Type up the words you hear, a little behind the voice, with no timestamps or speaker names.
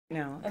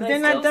No, because they're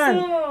not done.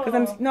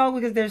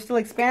 Because they're still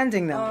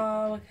expanding them.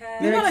 Oh, okay.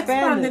 You're not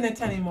expanding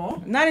it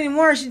anymore. Not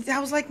anymore. I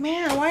was like,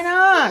 man, why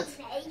not?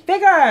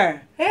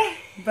 Bigger.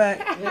 But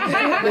they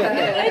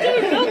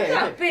don't look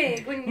that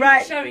big when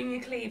you're showing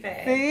your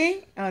cleavage.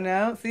 See? Oh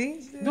no,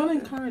 see? Don't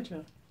encourage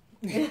her.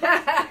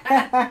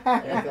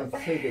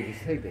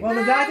 Well,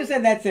 the doctor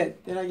said that's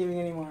it. They're not giving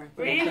any more.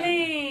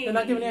 Really? They're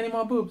not giving any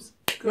more boobs.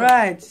 Good.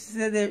 Right. She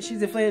said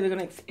she's afraid they're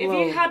gonna explode. If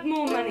you had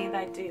more money,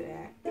 they'd do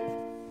that.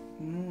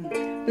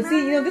 But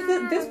see, you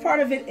know, this part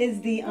of it is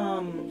the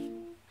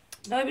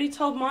Nobody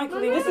told Michael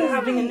he wasn't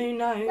having a new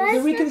nose. The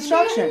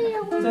reconstruction.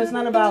 So it's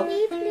not about,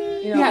 you know.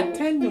 He had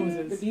 10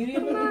 noses. The beauty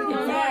of it. It's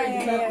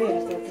not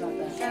this, so it's not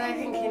that. So they're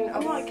thinking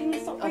of, can you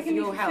stop of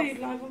your health. Food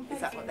live on Is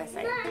that what they're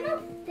saying?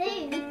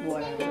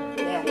 Whatever.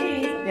 Yeah.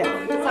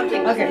 Yeah.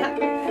 Something. Okay.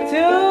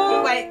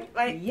 2.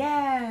 Wait.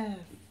 Yes.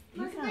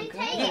 You sound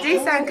good. You do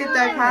sound good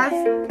though, Paz.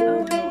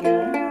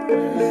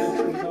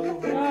 Oh,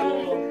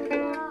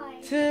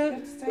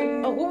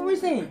 2. Oh, what were we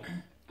saying?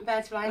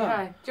 Birds flying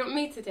high. Do you want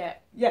me to do it?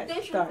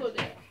 Yes, start.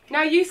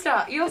 No, you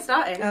start. You're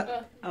starting.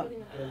 I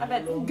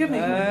bet. Give me.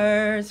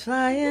 Birds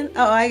flying.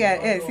 Oh, I got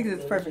it. Yeah, see,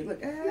 it's perfect.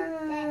 Look.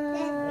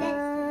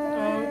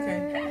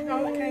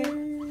 Okay.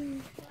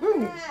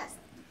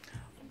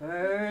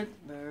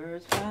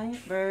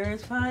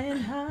 Birds flying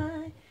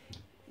high.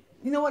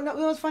 You know what? No, you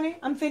know what's funny?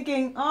 I'm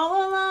thinking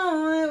all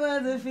alone it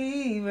was a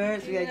fever.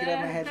 So we gotta get out of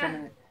my head for a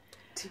minute.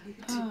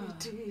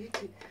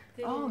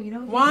 Oh, you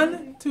know.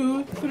 1,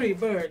 2, 3.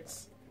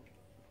 Birds.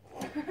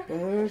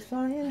 Birds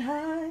flying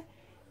high.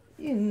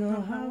 You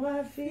know how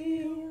I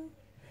feel.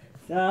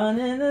 Sun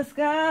in the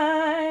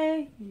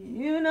sky.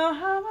 You know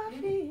how I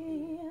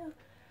feel.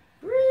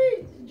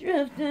 Breeze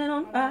drifting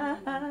on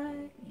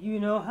by. You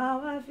know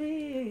how I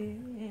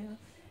feel.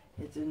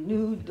 It's a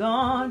new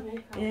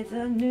dawn. It's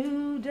a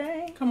new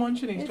day. Come on,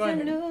 Shanice, join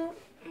me. It's a new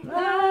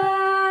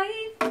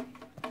life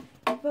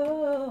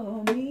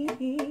for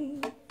me.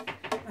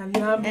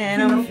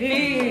 And I'm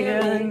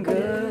feeling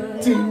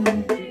good.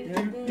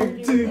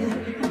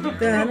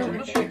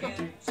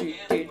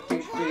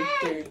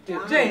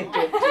 Jane.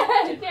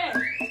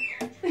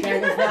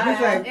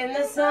 In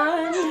the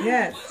sun.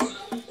 Yes.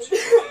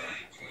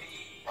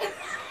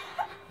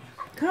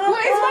 Come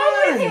What is wrong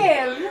with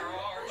him?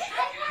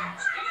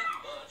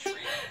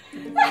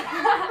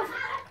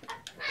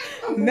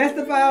 Messed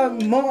up our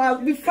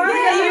moment. We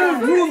finally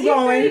got a groove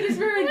going. You just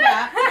ruined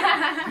that.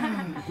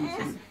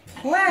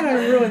 Plan on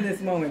ruin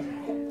this moment.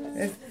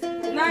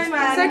 No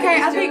man. It's okay.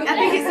 I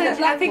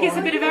think it's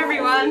a bit of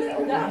everyone.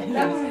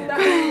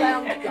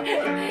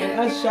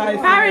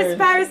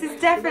 Paris is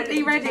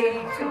definitely ready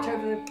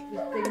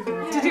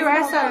to do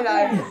her solo.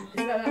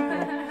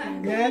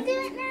 Yes.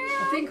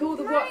 I think all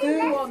the ones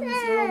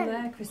are on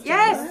there, Christian.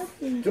 Yes.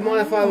 Do you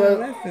mind if I were?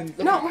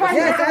 Not right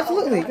Yes, now.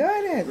 absolutely. Go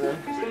ahead.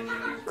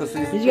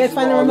 Did you guys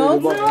find the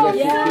remote?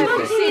 Yeah.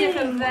 I've seen it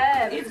from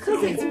there. It's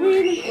because it's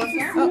really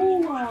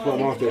small. That's what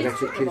I'm after,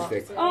 electric key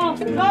stick. Oh,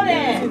 got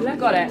it.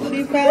 Got it.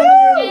 She found the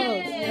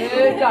remote.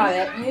 You got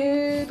it.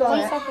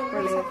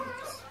 Brilliant.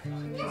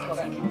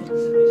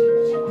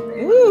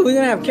 Ooh, we're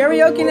gonna have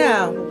karaoke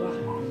now.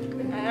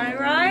 All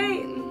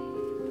right.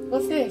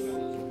 What's this?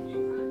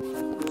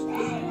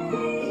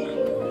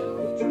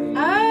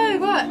 Oh,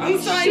 what? I'm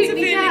starting to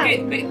feel a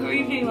bit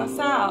groovy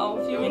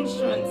myself. Your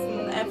instruments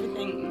and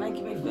everything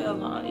making me feel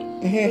like.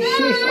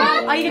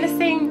 Are you gonna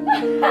sing?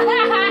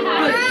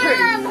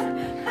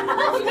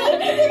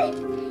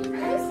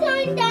 I'm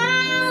slowing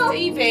down.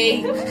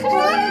 Stevie. Just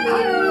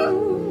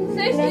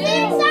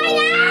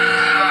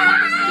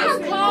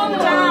calm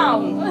down.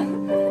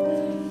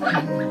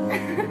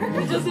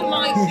 He doesn't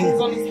like things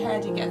on his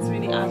head. He gets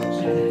really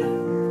anxious.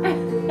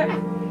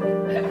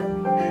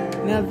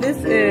 Now this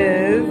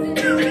is.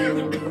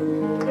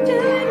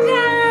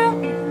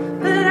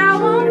 But I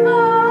won't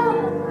fall.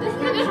 This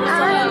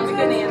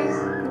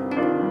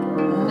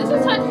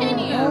is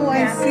titanium. Oh, I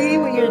see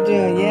what you're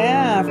doing.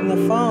 Yeah, from the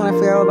phone. I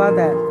forgot all about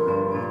that.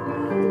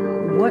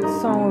 What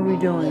song are we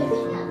doing?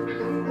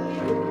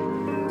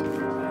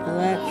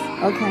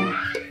 Okay.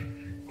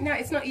 No,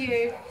 it's not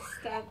you.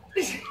 Stab.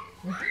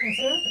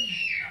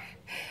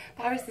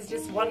 Paris is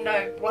just one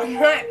note,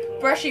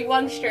 brushy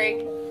one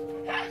string.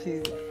 That's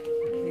it.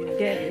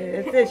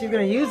 She's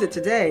gonna use it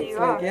today. It's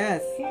like,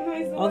 yes.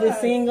 All this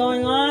singing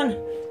going on.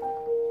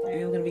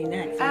 Maybe we're gonna be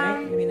next,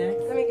 right? Maybe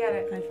next. Let me get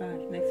it. High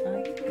five. Next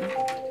five.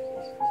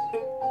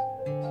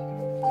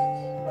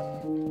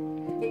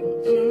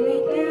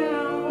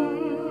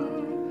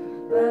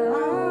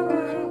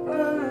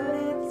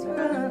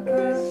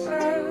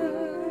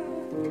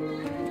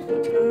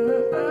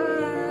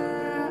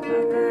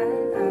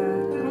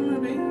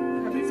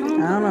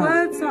 I don't know.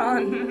 Words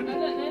on.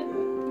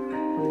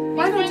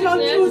 Why don't y'all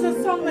choose a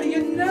song that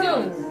you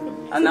know?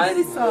 I know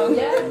this song.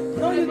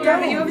 No, you Yeah, but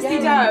don't. you obviously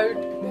don't.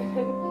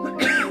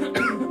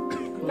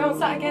 Don't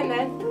start again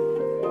then.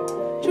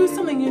 Choose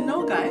something you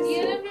know, guys.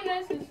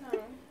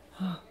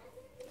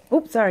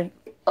 Oops, sorry.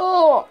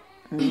 Oh.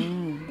 Man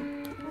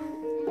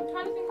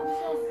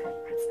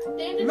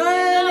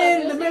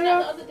in the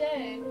mirror.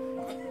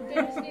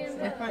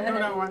 I know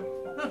that one.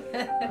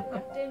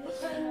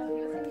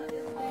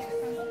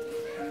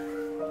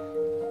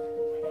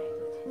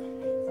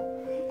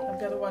 I've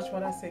got to watch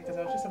what I say because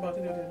I was just about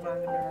to do the man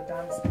in the mirror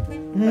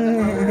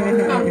dance.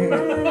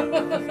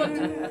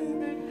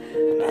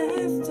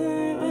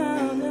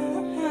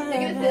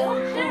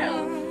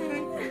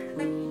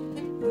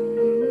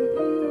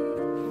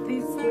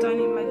 These don't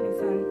even make any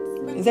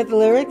sense. Is that the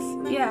lyrics?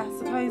 Yeah,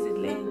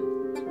 supposedly.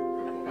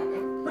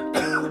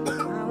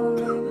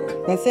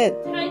 That's it.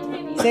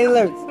 Say the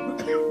lyrics.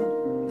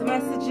 The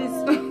message is...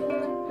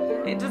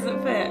 it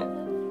doesn't fit.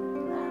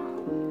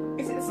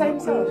 Is it the same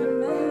song?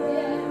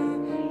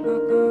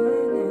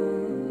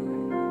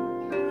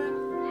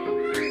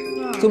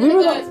 So we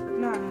were like,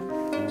 No.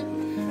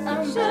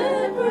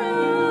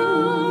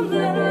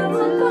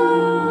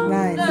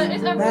 nice,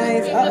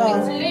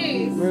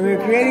 nice.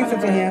 We're creating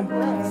something here.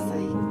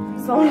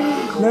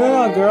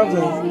 No, girl,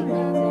 please.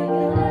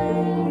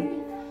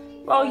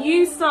 Well,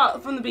 you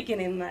start from the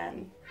beginning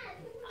then.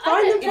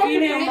 Find the If you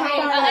know property.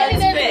 my I only know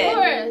the bit.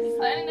 chorus.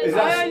 Is I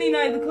that only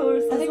know the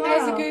chorus I as think well.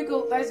 those are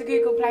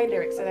Google Play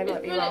lyrics, so they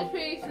might be wrong.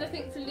 Bulletproof,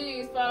 nothing to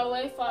lose, far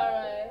away, far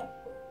away.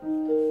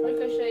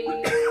 Ricochet.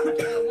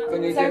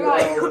 Can you So do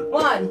right,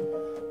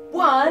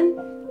 one,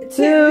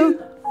 2.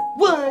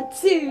 1,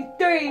 2,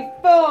 3,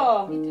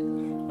 4.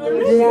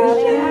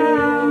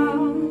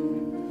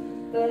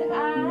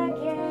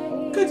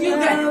 Could you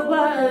get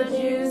What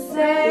you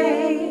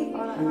say?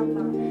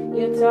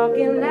 You're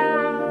talking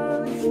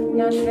loud,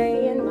 not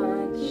saying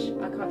much.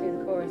 I can't do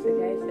the chorus,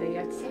 okay? So you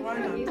have to Why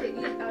not?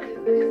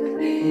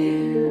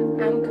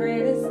 I'm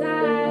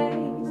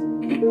criticized,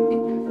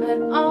 but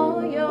all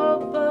your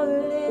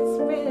bullets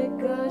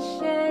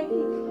ricochet.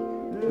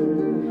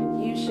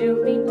 You shoot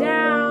me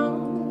down,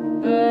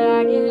 but I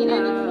get You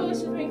know the up. chorus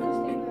is very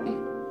Christina.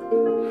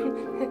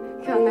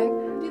 Come on.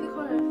 Do the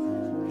chorus.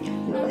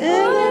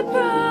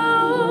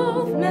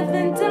 Bulletproof,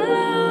 nothing to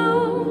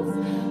lose.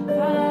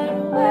 Far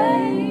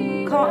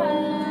away.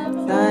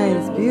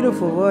 Nice,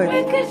 beautiful voice.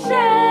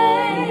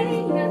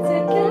 Ricochet, you're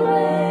taking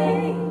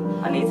away.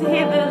 I need to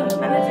hear the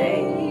melody.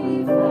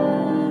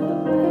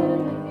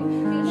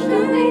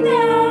 Shoot me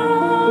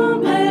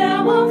down, but I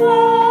won't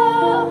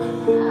fall.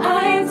 I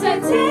am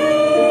titanium.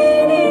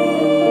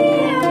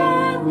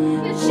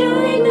 Shoot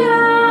me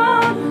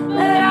down, but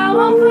I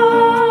won't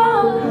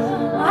fall.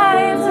 I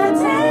am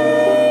titanium.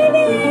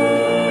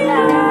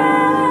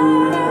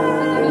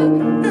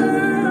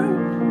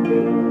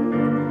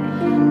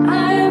 I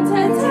am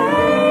titanium.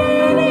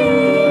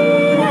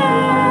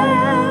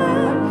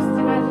 I'm just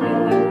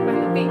imagining like when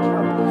the beat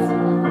drops.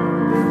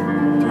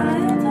 I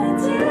am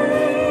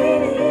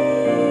titanium.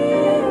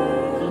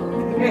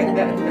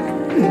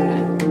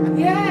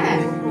 Yeah.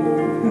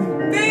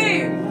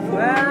 Boom.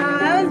 Wow,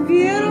 that was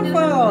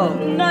beautiful.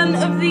 None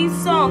of these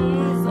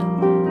songs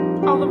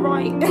are the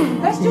right.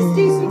 Let's just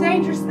do some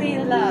Dangerously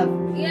in Love.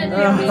 Yeah, do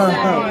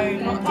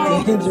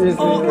Dangerous.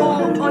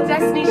 Or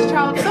Destiny's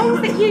Child.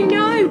 Songs that you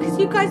know, because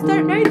you guys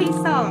don't know these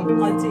songs.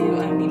 I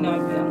do only know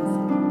Beyonce.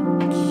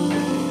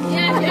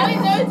 Yeah, you only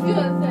know it's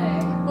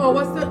Beyonce. Oh,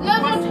 what's the...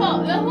 Love on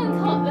top, love on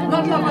top.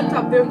 Not Love on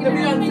Top. The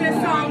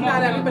Beyonce song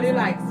that everybody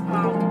likes. The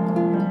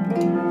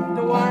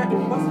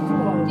one... What's it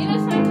called? Do you know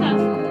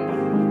Sandcastle?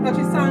 That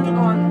she sang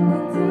on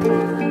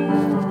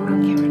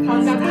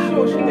that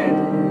show she did.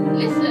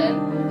 Listen.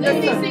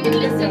 Nobody's singing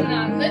listen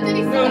now.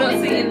 Nobody's No, we're not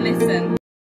singing singing Listen.